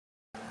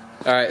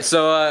Alright,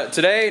 so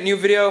today, new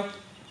video.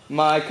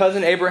 My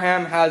cousin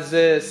Abraham has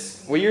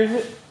this, what year is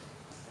it?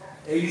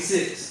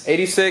 86.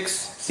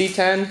 86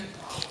 C10.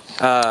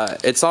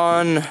 It's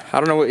on, I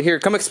don't know what, here,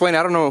 come explain.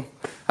 I don't know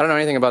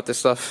anything about this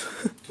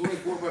stuff.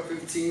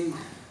 24x15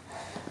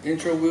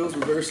 intro wheels,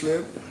 reverse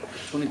lip,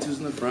 22s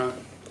in the front.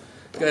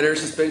 Got air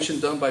suspension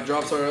done by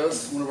Drops R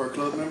Us, one of our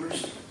club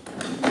members.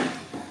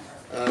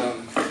 Yeah,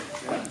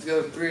 it's got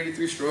a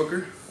 383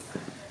 stroker,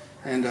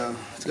 and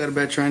it's got a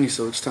bad tranny,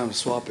 so it's time to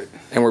swap it.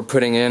 And we're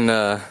putting in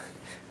a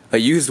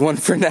used one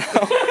for now.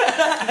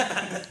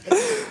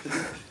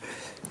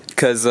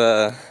 Because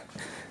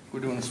we're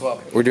doing a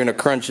swap. We're doing a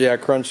crunch,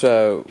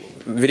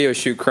 video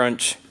shoot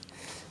crunch.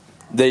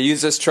 They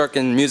use this truck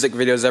in music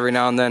videos every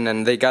now and then,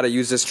 and they got to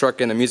use this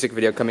truck in a music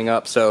video coming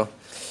up, so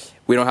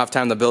we don't have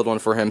time to build one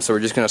for him, so we're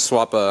just going to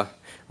swap a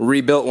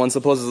rebuilt one,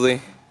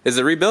 supposedly. Is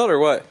it rebuilt or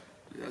what?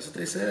 That's what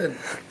they said.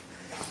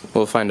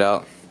 We'll find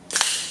out.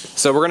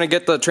 So we're going to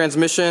get the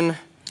transmission,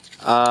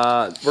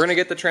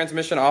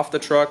 off the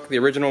truck, the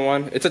original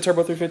one. It's a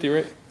Turbo 350,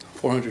 right?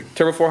 400.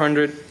 Turbo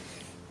 400.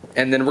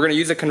 And then we're going to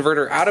use a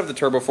converter out of the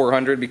Turbo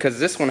 400 because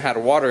this one had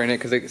water in it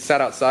because it sat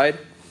outside.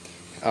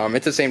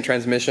 It's the same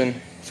transmission,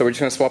 so we're just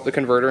going to swap the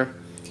converter,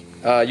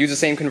 use the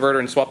same converter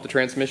and swap the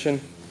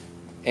transmission,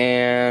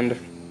 and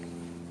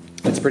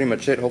that's pretty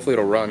much it. Hopefully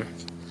it'll run.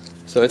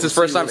 So it's his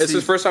first time. It's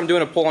his first time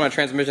doing a pull on a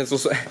transmission.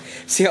 So we'll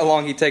see how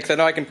long he takes. I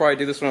know I can probably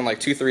do this one in like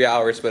 2-3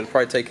 hours, but it'll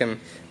probably take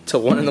him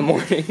till 1 in the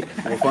morning.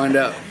 We'll find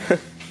out.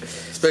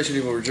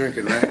 Especially when we're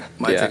drinking, right?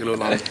 Might take a little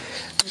longer.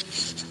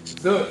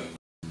 Do it.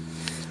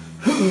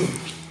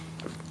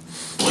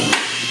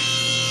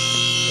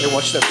 Hey,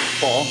 watch that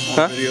fall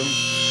on video.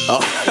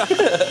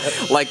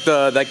 Oh, like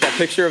that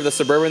picture of the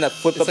Suburban that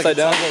flipped upside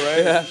down,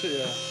 right?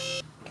 Yeah.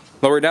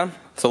 Lower it down.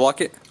 So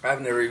lock it.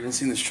 I've never even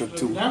seen this truck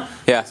too.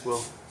 Yeah.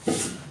 Well.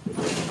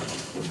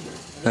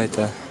 Right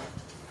there.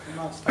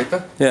 Right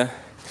there? Yeah.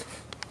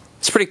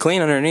 It's pretty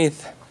clean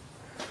underneath.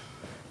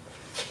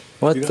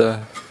 What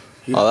the?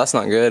 Oh, that's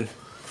not good.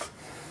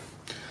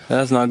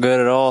 That's not good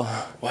at all.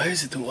 Why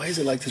is it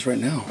like this right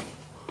now?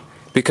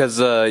 Because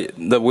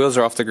the wheels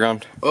are off the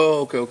ground.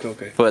 Oh,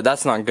 okay. But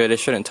that's not good. It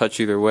shouldn't touch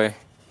either way.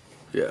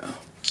 Yeah.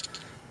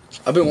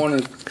 I've been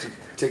wanting to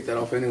take that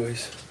off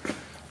anyways.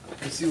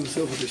 Let's see what's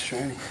up with this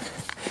tranny.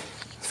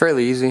 It's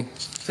fairly easy.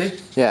 See?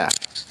 Yeah.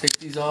 Take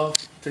these off.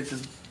 Take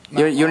this. You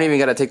don't even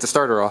got to take the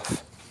starter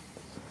off.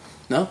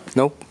 No?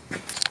 Nope.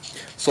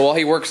 So while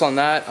he works on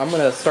that, I'm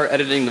going to start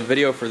editing the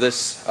video for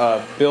this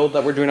build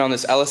that we're doing on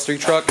this LS3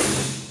 truck.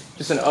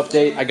 Just an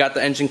update. I got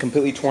the engine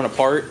completely torn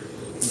apart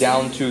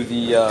down to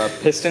the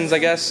pistons, I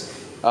guess,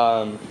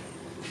 and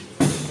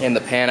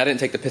the pan. I didn't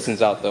take the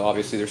pistons out though,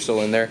 obviously they're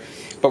still in there.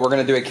 But we're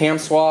going to do a cam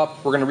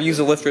swap. We're going to reuse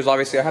the lifters,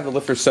 obviously. I have the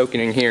lifters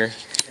soaking in here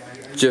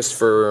just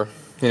for,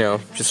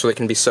 just so they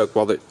can be soaked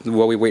while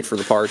we wait for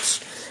the parts.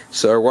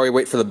 So, or while we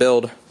wait for the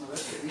build.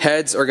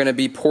 Heads are going to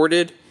be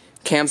ported.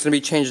 Cam's going to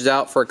be changed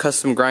out for a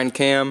custom grind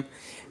cam.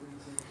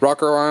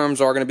 Rocker arms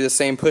are going to be the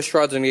same. Push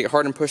rods are going to get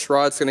hardened push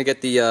rods. Going to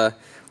get the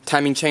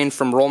timing chain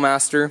from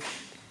Rollmaster.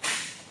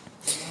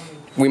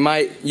 We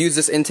might use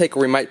this intake, or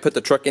we might put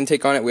the truck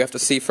intake on it. We have to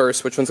see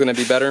first which one's going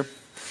to be better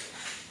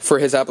for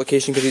his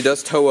application, because he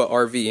does tow a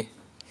RV.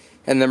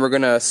 And then we're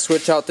going to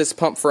switch out this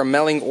pump for a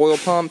Melling oil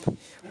pump.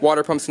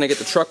 Water pump's going to get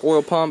the truck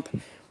oil pump.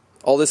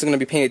 All this is going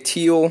to be painted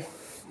teal.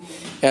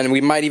 And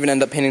we might even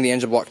end up painting the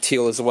engine block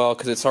teal as well,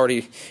 because it's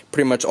already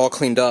pretty much all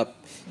cleaned up.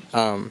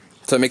 So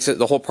it makes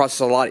the whole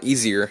process a lot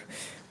easier.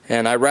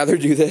 And I'd rather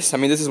do this. I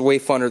mean, this is way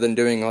funner than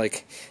doing,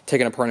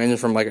 taking apart an engine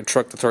from, a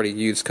truck that's already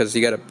used, because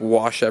you got to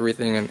wash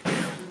everything, and,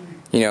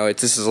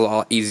 this is a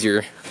lot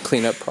easier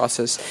cleanup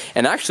process.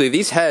 And actually,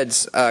 these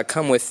heads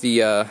come with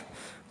the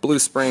blue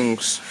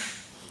springs,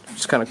 which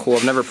is kind of cool.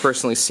 I've never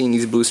personally seen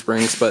these blue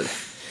springs, but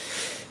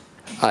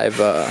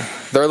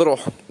they're a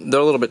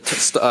little bit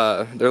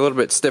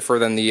stiffer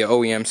than the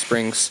OEM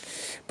springs.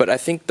 But I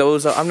think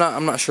those I'm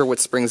not sure what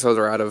springs those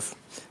are out of.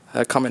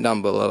 Comment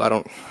down below.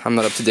 I'm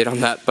not up to date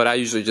on that, but I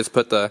usually just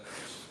put the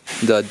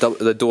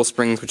dual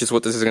springs, which is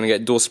what this is going to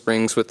get. Dual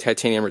springs with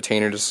titanium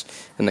retainers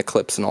and the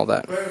clips and all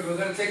that. We're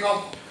going to take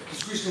off the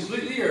screws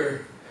completely,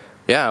 or?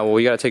 Yeah, well,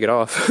 we got to take it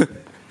off. I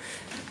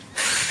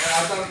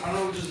don't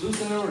know, just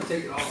loosen it or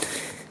take it off.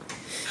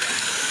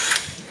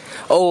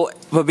 Oh,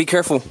 but be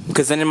careful,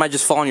 because then it might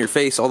just fall on your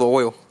face, all the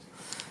oil.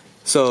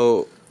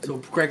 So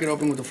crack it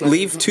open with the flash.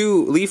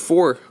 Leave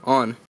 4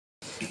 on.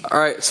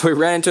 Alright, so we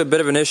ran into a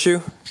bit of an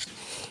issue.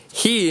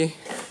 He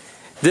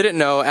didn't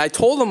know. I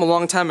told him a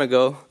long time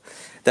ago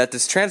that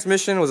this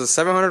transmission was a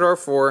 700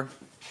 R4,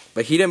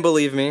 but he didn't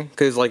believe me,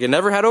 because it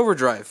never had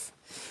overdrive.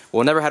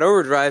 Well, it never had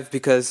overdrive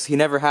because he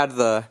never had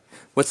the,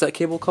 what's that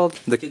cable called?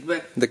 The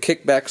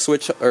kickback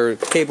switch, or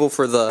cable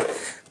for the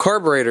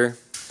carburetor.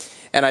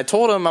 And I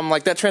told him, I'm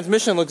like, that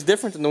transmission looks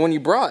different than the one you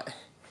brought.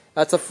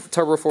 That's a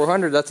Turbo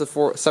 400, that's a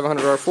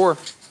 700 R4.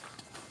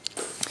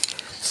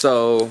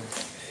 So,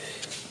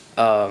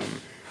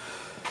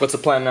 what's the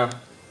plan now?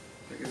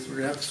 I guess we're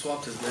going to have to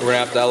swap this. We're going to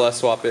have to LS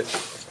swap it.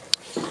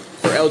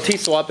 LT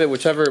swap it,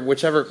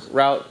 whichever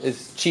route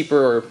is cheaper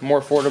or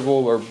more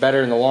affordable or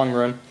better in the long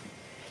run.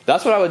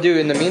 That's what I would do.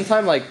 In the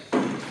meantime, like,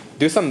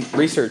 do some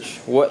research.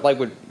 What like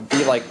would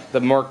be like the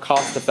more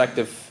cost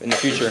effective in the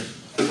future.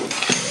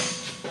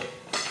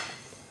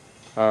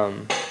 Well,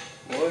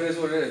 it is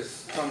what it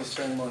is. Time to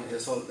spend money.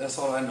 That's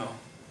all I know.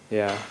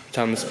 Yeah,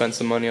 time to spend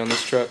some money on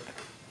this truck.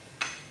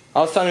 I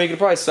was telling you could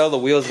probably sell the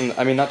wheels and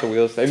I mean not the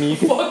wheels. I mean you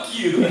can, fuck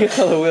you. You can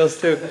sell the wheels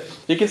too.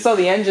 You can sell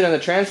the engine and the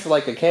trans for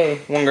like a K,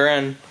 $1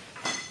 grand.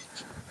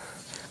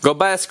 Go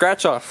buy a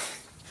scratch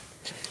off.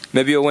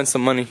 Maybe you'll win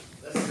some money.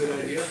 That's a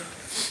good idea.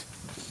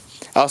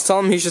 I was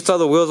telling him he should sell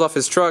the wheels off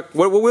his truck.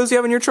 What wheels do you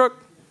have in your truck?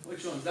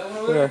 Which ones? That one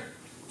over there?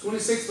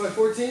 26 by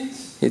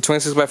 14s? Yeah,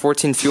 26 by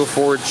 14 fuel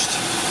forged.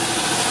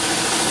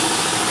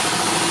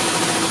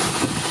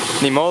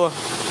 Nimola.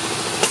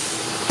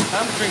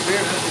 Time to drink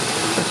beer, man.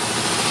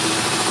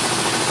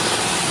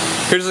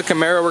 Here's the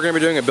Camaro we're going to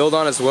be doing a build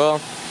on as well.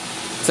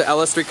 It's an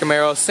LS3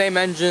 Camaro, same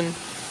engine.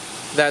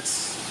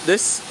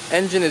 This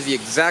engine is the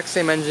exact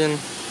same engine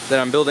that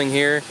I'm building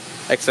here,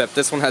 except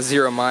this one has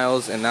 0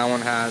 miles and that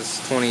one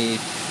has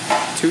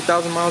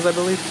 22,000 miles, I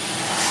believe.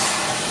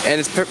 And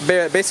it's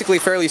basically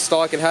fairly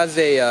stock. It has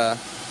a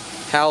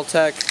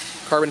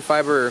Haltech carbon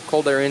fiber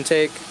cold air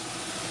intake,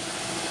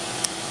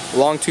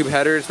 long tube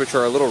headers, which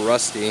are a little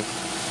rusty,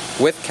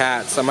 with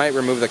cats. I might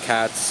remove the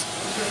cats.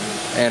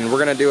 And we're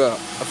gonna do a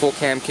full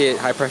cam kit,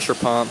 high pressure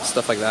pump,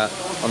 stuff like that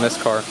on this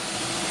car.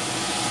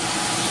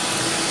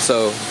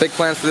 So big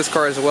plans for this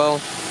car as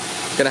well.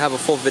 Gonna have a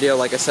full video,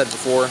 like I said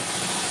before,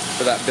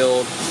 for that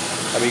build.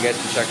 That way you guys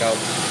can check out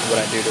what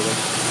I do to it.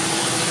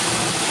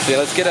 So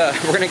yeah,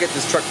 we're gonna get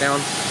this truck down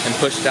and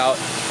pushed out,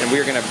 and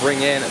we're gonna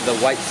bring in the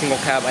white single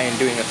cab I am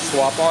doing a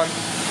swap on.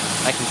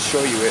 I can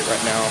show you it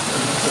right now.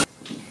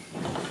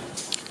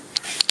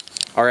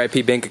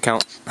 RIP bank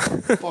account.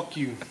 Fuck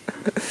you.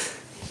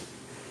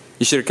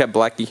 You should have kept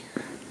Blackie.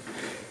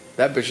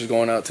 That bitch is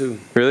going out too.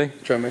 Really?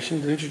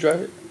 Transmission, didn't you drive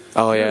it?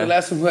 Oh yeah. The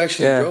last one who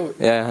actually drove it.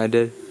 Yeah, I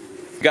did.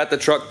 Got the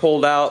truck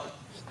pulled out.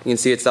 You can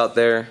see it's out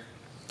there.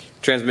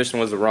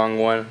 Transmission was the wrong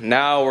one.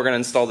 Now we're gonna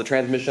install the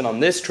transmission on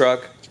this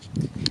truck.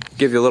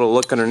 Give you a little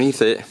look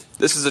underneath it.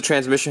 This is the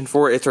transmission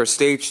for it. It's our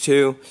stage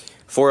 2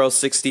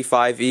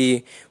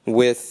 4L65E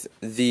with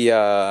the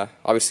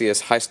obviously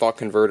this high stock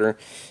converter.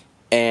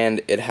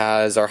 And it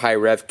has our high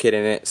rev kit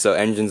in it, so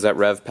engines that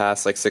rev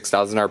past like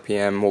 6,000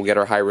 RPM will get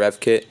our high rev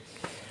kit.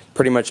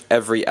 Pretty much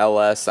every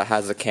LS that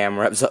has a cam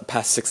revs up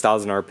past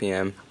 6,000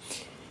 RPM.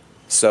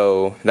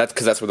 So that's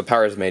because that's where the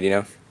power is made, you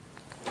know.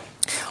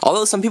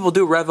 Although some people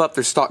do rev up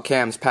their stock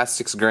cams past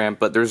 6 grand,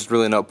 but there's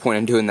really no point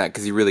in doing that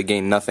because you really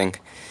gain nothing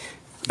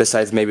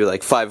besides maybe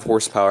like 5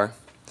 horsepower.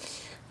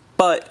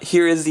 But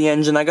here is the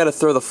engine. I gotta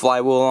throw the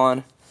flywheel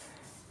on.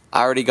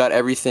 I already got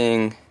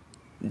everything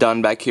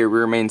done back here,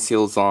 rear main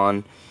seals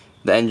on,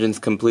 the engine's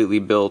completely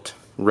built,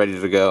 ready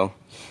to go.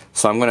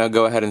 So I'm gonna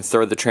go ahead and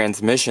throw the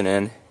transmission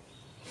in.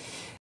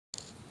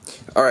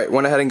 Alright,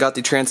 went ahead and got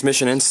the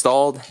transmission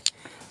installed.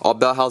 All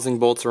bell housing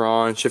bolts are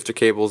on, shifter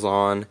cables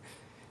on,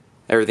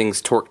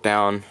 everything's torqued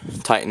down,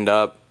 tightened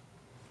up.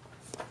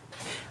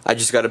 I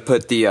just gotta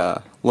put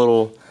the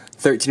little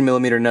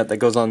 13mm nut that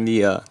goes on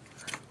the,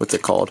 what's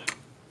it called?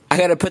 I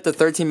gotta put the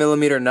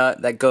 13mm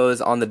nut that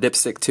goes on the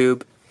dipstick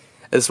tube.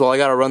 As well, I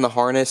gotta run the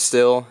harness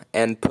still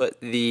and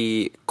put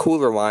the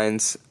cooler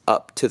lines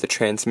up to the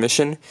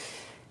transmission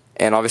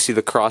and obviously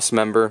the cross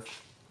member.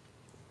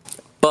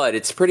 But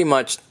it's pretty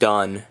much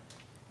done.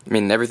 I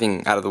mean,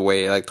 everything out of the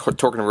way, like torque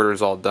converter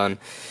is all done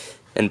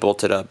and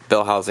bolted up.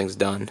 Bell housing's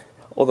done.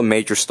 All the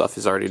major stuff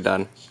is already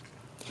done.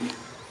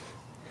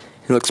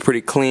 It looks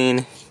pretty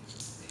clean.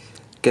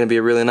 Gonna be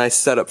a really nice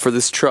setup for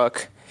this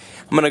truck.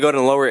 I'm gonna go ahead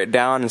and lower it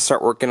down and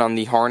start working on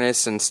the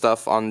harness and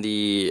stuff on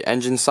the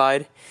engine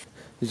side.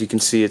 As you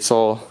can see, it's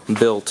all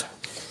built.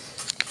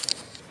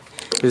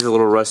 It was a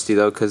little rusty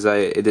though, because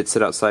it did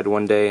sit outside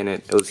one day and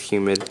it was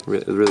humid. It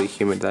was really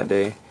humid that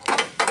day,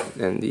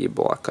 and the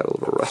block got a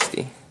little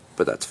rusty,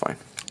 but that's fine.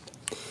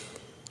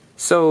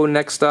 So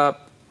next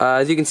up,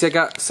 as you can see, I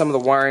got some of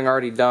the wiring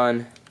already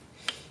done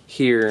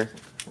here,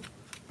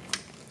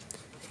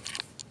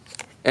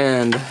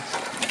 and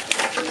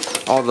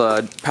all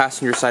the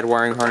passenger side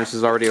wiring harness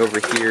is already over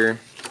here.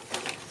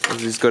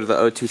 These go to the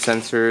O2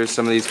 sensors.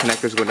 Some of these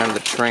connectors go down to the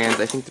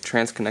trans. I think the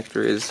trans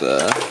connector is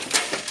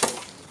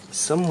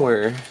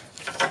somewhere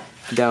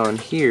down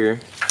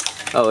here.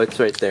 Oh, it's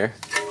right there.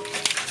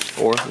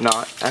 Or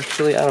not.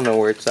 Actually, I don't know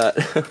where it's at.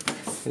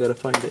 I gotta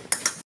find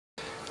it.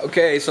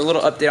 Okay, so a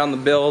little update on the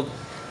build.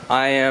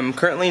 I am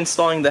currently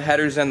installing the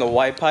headers and the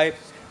Y pipe,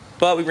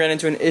 but we ran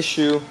into an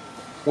issue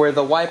where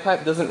the Y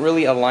pipe doesn't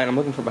really align. I'm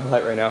looking for my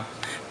light right now.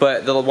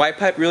 But the Y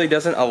pipe really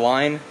doesn't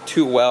align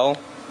too well.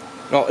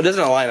 No, it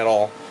doesn't align at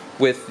all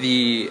with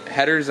the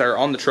headers that are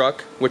on the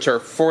truck, which are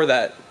for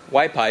that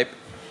Y pipe.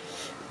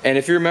 And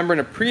if you remember in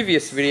a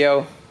previous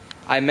video,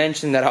 I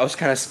mentioned that I was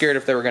kind of scared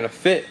if they were going to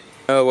fit.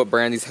 I don't know what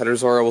brand these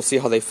headers are. We'll see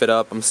how they fit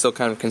up. I'm still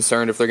kind of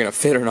concerned if they're going to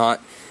fit or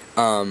not.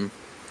 But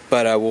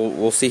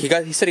we'll see.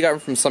 He said he got them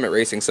from Summit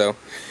Racing, so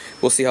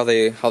we'll see how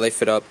they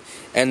fit up.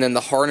 And then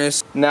the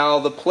harness. Now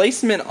the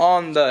placement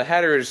on the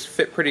headers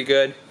fit pretty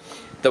good.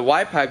 The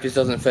Y pipe just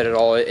doesn't fit at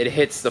all. It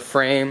hits the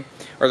frame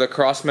or the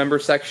cross member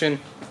section,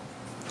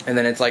 and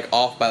then it's like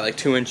off by like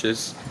 2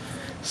 inches.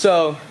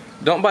 So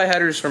don't buy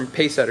headers from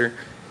Pacesetter.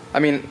 I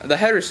mean, the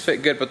headers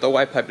fit good, but the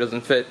Y pipe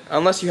doesn't fit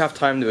unless you have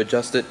time to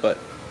adjust it. But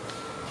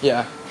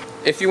yeah,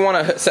 if you want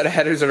a set of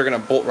headers that are gonna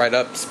bolt right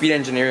up, Speed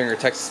Engineering or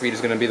Texas Speed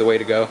is gonna be the way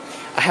to go.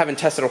 I haven't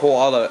tested a whole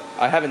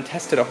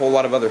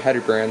lot of other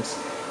header brands,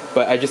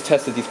 but I just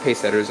tested these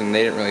Pacesetters and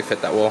they didn't really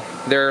fit that well.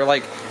 They're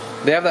like,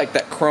 they have like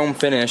that chrome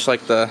finish,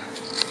 like the,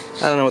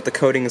 I don't know what the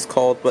coating is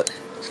called, but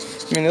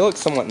I mean, they look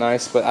somewhat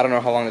nice, but I don't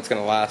know how long it's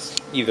gonna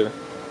last either.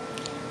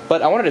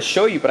 But I wanted to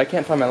show you, but I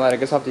can't find my light. I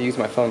guess I'll have to use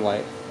my phone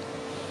light.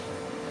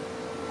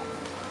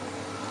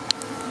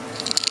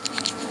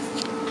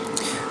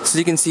 So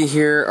you can see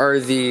here are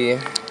the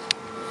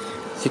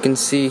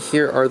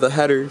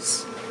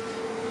headers.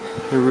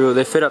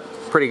 They fit up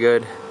pretty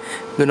good.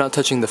 They're not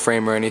touching the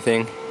frame or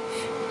anything.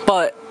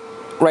 But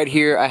right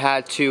here I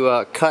had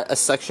to cut a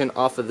section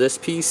off of this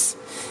piece,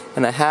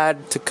 and I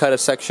had to cut a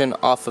section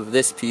off of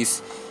this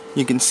piece.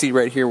 You can see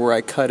right here where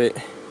I cut it,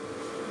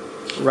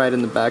 right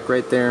in the back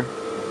right there.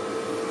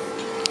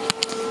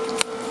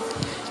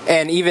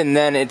 And even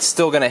then it's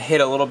still gonna hit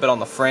a little bit on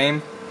the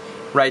frame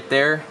right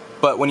there,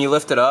 but when you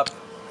lift it up,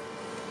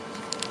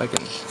 I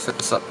can set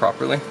this up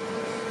properly.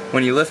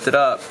 When you lift it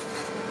up,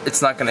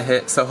 it's not gonna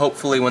hit, so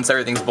hopefully once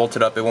everything's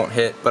bolted up it won't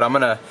hit, but I'm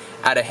gonna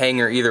add a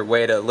hanger either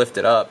way to lift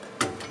it up.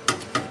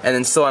 And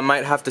then so I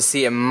might have to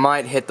see, it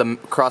might hit the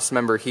cross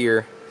member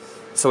here,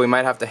 so we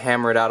might have to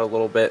hammer it out a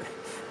little bit,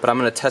 but I'm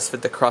gonna test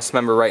fit the cross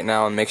member right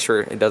now and make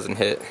sure it doesn't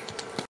hit.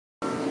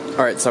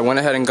 Alright, so I went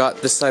ahead and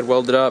got this side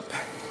welded up.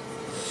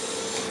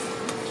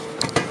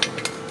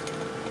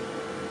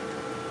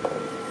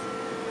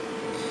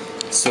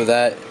 So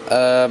that,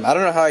 I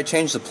don't know how I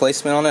changed the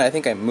placement on it. I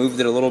think I moved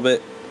it a little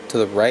bit to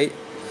the right,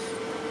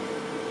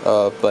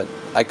 but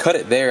I cut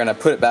it there and I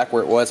put it back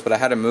where it was, but I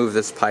had to move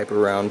this pipe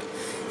around.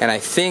 And I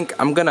think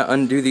I'm gonna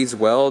undo these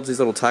welds, these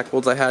little tack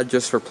welds I had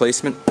just for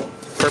placement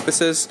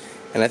purposes,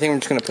 and I think I'm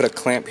just gonna put a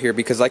clamp here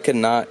because I could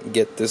not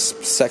get this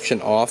section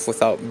off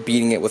without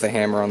beating it with a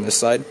hammer on this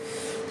side.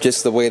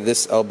 Just the way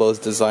this elbow is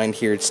designed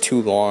here, it's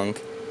too long.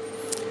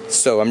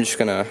 So I'm just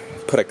gonna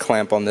put a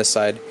clamp on this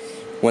side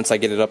once I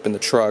get it up in the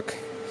truck.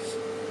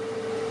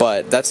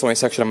 But that's the only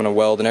section I'm going to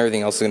weld, and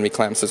everything else is going to be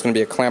clamped. So it's going to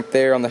be a clamp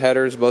there on the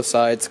headers, both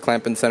sides,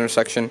 clamp in the center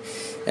section,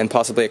 and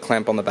possibly a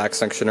clamp on the back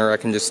section, or I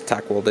can just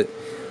tack weld it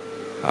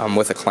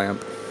with a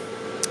clamp.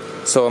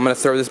 So I'm going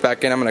to throw this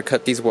back in. I'm going to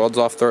cut these welds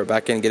off, throw it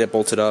back in, get it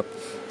bolted up,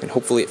 and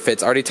hopefully it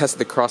fits. I already tested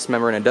the cross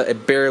member, and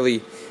it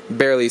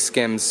barely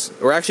skims.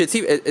 Or actually,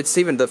 it's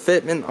even the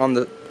fitment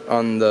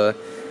on the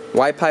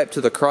Y pipe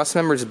to the cross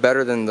member is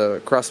better than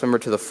the cross member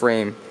to the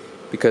frame.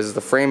 Because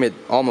the frame it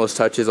almost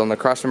touches, on the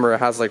cross member it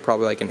has like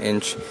probably like 1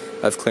 inch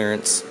of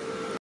clearance.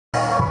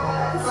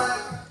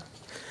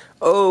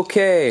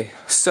 Okay,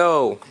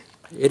 so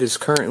it is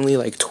currently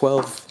like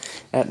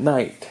 12 at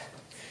night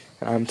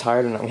and I'm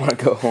tired and I want to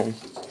go home.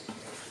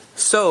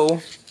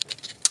 So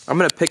I'm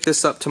gonna pick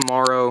this up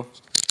tomorrow.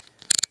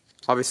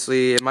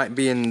 Obviously it might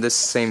be in this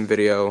same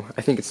video.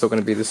 I think it's still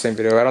gonna be the same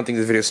video. I don't think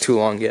this video is too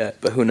long yet,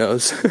 but who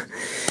knows.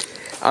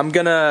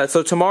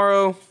 So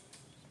tomorrow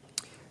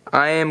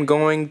I am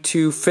going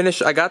to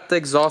finish. I got the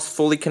exhaust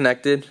fully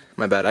connected.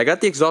 My bad. I got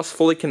the exhaust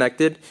fully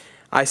connected.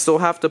 I still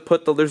have to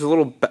put there's a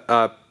little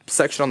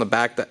section on the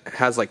back that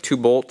has like 2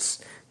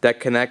 bolts that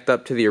connect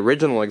up to the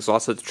original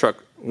exhaust that the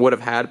truck would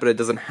have had, but it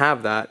doesn't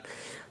have that.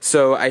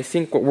 So I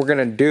think what we're going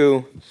to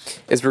do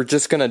is we're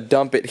just going to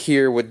dump it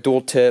here with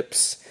dual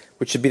tips,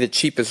 which should be the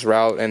cheapest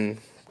route and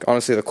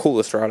honestly the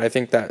coolest route. I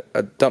think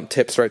that dump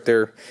tips right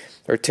there,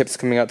 or tips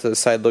coming out to the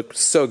side, look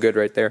so good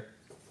right there.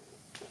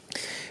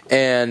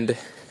 And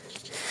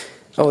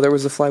oh, there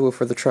was a flywheel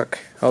for the truck.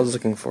 I was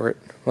looking for it.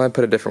 Well, I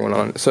put a different one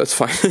on, so it's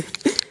fine.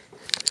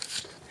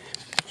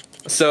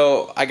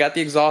 So I got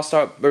the exhaust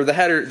up, or the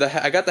header.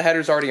 I got the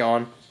headers already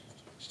on.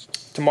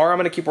 Tomorrow I'm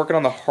gonna keep working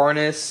on the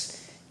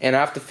harness, and I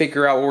have to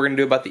figure out what we're gonna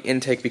do about the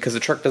intake because the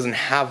truck doesn't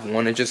have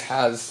one. It just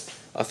has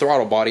a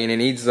throttle body, and it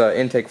needs the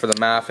intake for the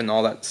MAF and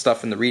all that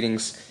stuff and the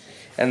readings.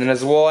 And then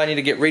as well, I need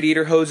to get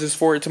radiator hoses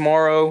for it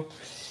tomorrow.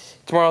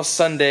 Tomorrow's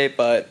Sunday,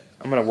 but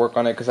I'm gonna work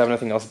on it because I have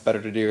nothing else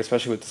better to do,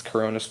 especially with this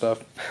Corona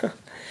stuff.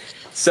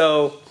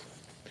 So,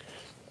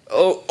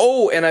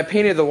 and I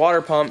painted the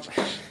water pump.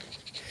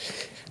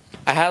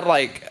 I had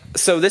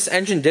so this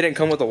engine didn't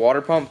come with a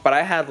water pump, but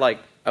I had like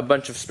a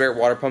bunch of spare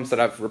water pumps that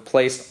I've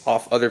replaced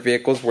off other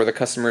vehicles where the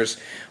customers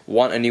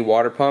want a new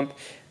water pump.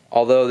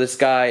 Although this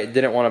guy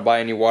didn't want to buy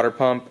a new water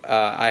pump,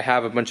 I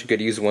have a bunch of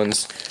good used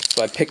ones.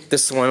 So I picked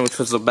this one, which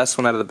was the best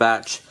one out of the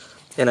batch,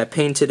 and I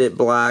painted it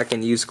black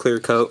and used clear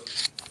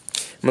coat.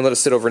 I'm gonna let it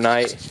sit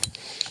overnight,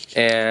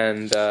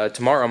 and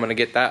tomorrow I'm gonna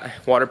get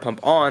that water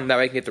pump on. That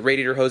way I can get the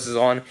radiator hoses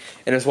on,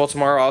 and as well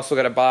tomorrow I also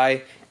gotta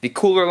buy the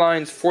cooler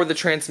lines for the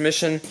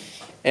transmission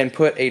and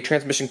put a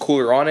transmission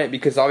cooler on it,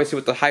 because obviously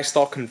with the high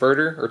stall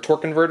converter or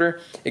torque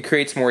converter, it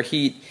creates more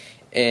heat,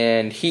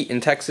 and heat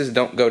in Texas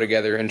don't go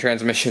together in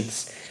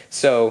transmissions.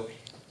 So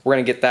we're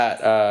gonna get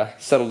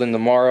that settled in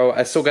tomorrow.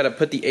 I still gotta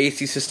put the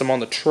AC system on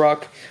the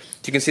truck.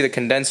 You can see the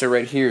condenser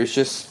right here is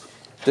just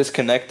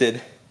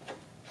disconnected.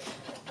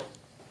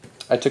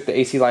 I took the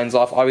AC lines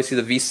off. Obviously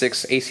the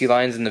V6 AC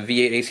lines and the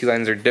V8 AC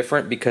lines are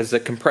different because the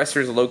compressor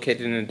is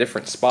located in a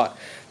different spot.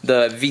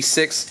 The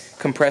V6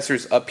 compressor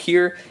is up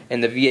here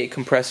and the V8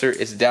 compressor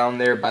is down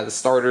there by the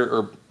starter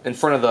or in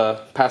front of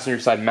the passenger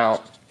side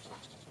mount.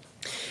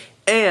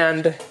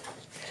 And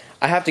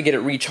I have to get it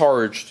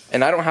recharged,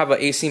 and I don't have an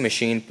AC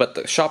machine, but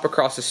the shop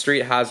across the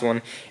street has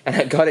one, and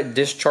I got it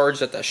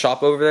discharged at that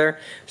shop over there,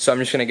 so I'm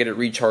just gonna get it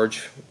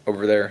recharged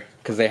over there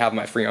because they have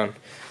my Freon.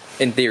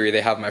 In theory,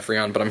 they have my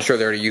Freon, but I'm sure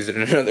they already use it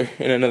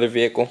in another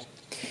vehicle.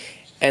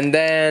 And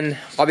then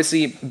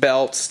obviously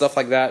belts, stuff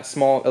like that,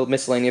 small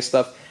miscellaneous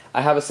stuff.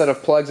 I have a set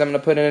of plugs I'm gonna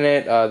put in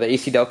it, the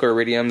AC Delco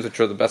Iridiums, which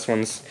are the best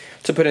ones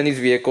to put in these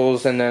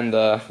vehicles, and then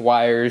the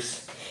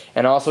wires.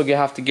 And I also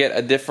have to get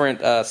a different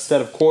set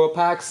of coil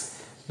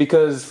packs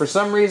because for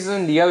some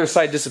reason the other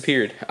side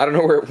disappeared. I don't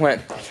know where it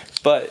went,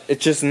 but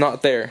it's just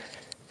not there.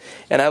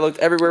 And I looked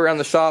everywhere around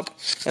the shop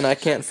and I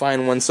can't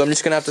find one, so I'm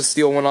just gonna have to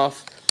steal one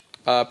off.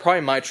 Probably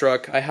my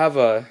truck. I have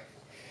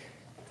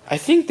I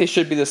think they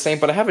should be the same,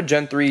 but I have a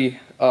Gen 3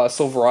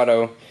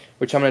 Silverado,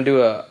 which I'm gonna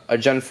do a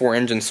Gen 4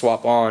 engine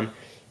swap on,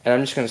 and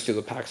I'm just gonna steal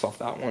the packs off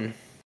that one.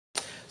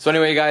 So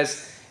anyway,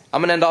 guys,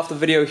 I'm gonna end off the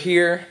video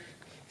here.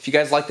 If you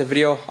guys liked the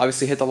video,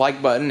 obviously hit the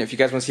like button. If you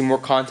guys want to see more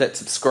content,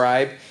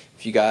 subscribe.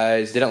 If you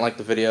guys didn't like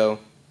the video,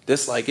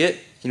 dislike it.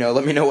 You know,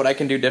 let me know what I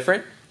can do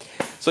different.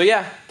 So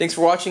yeah, thanks for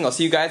watching. I'll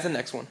see you guys in the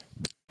next one.